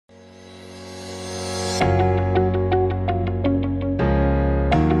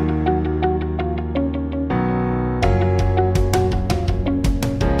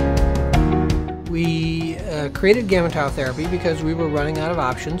We created GammaTile Therapy because we were running out of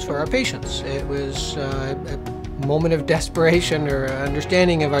options for our patients. It was a moment of desperation, or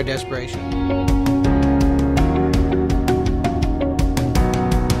understanding of our desperation.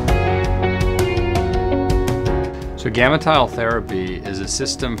 So GammaTile Therapy is a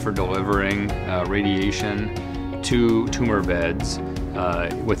system for delivering radiation to tumor beds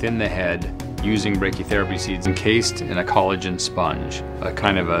within the head using brachytherapy seeds encased in a collagen sponge, a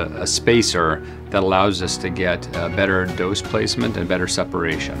kind of a spacer that allows us to get better dose placement and better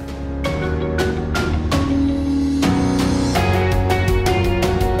separation.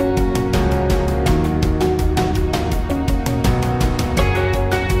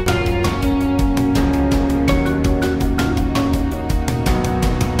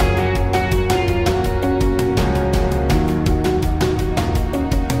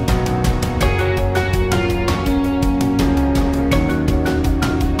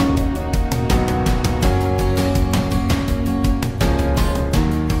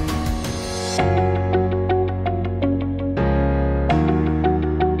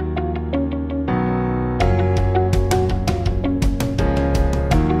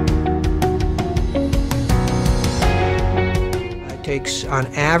 Takes on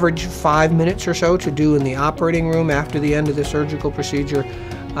average 5 minutes or so to do in the operating room after the end of the surgical procedure.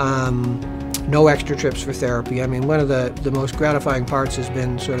 No extra trips for therapy. I mean, one of the most gratifying parts has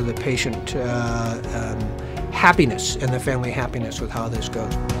been sort of the patient happiness and the family happiness with how this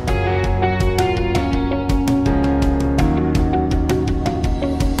goes.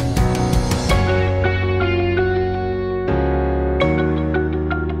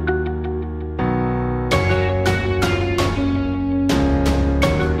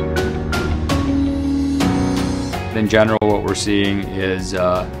 In general, what we're seeing is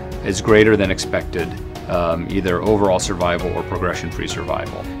greater than expected, either overall survival or progression-free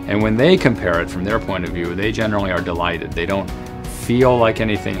survival. And when they compare it from their point of view, they generally are delighted. They don't feel like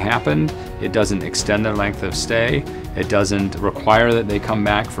anything happened. It doesn't extend their length of stay. It doesn't require that they come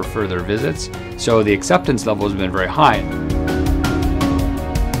back for further visits. So the acceptance level has been very high.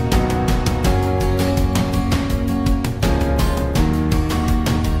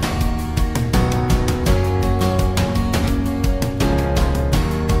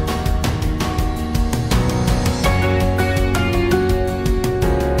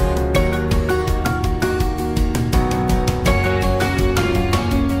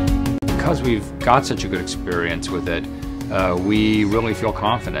 Because we've got such a good experience with it, we really feel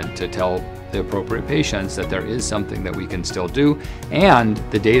confident to tell the appropriate patients that there is something that we can still do, and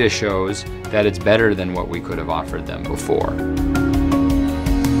the data shows that it's better than what we could have offered them before.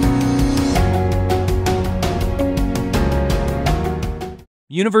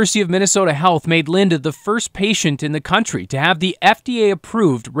 University of Minnesota Health made Linda the first patient in the country to have the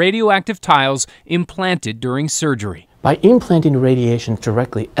FDA-approved radioactive tiles implanted during surgery. By implanting radiation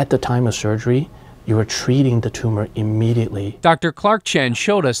directly at the time of surgery, you are treating the tumor immediately. Dr. Clark Chen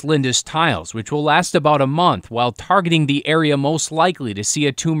showed us Linda's tiles, which will last about a month while targeting the area most likely to see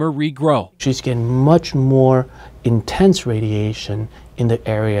a tumor regrow. She's getting much more intense radiation in the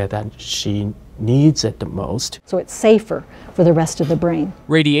area that she needs it the most. So it's safer for the rest of the brain.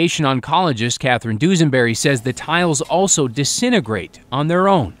 Radiation oncologist Catherine Dusenberry says the tiles also disintegrate on their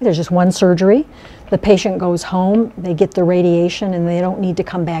own. There's just one surgery. The patient goes home, they get the radiation, and they don't need to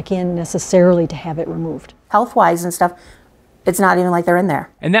come back in necessarily to have it removed. Health-wise and stuff, it's not even like they're in there.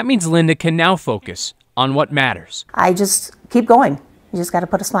 And that means Linda can now focus on what matters. I just keep going. You just got to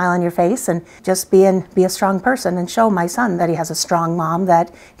put a smile on your face and just be a strong person and show my son that he has a strong mom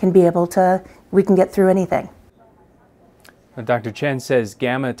that can be able to, we can get through anything. Dr. Chen says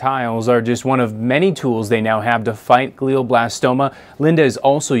GammaTiles are just one of many tools they now have to fight glioblastoma. Linda is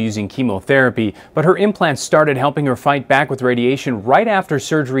also using chemotherapy, but her implants started helping her fight back with radiation right after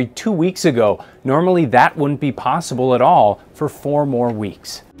surgery 2 weeks ago. Normally that wouldn't be possible at all for 4 more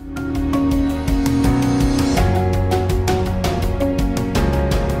weeks.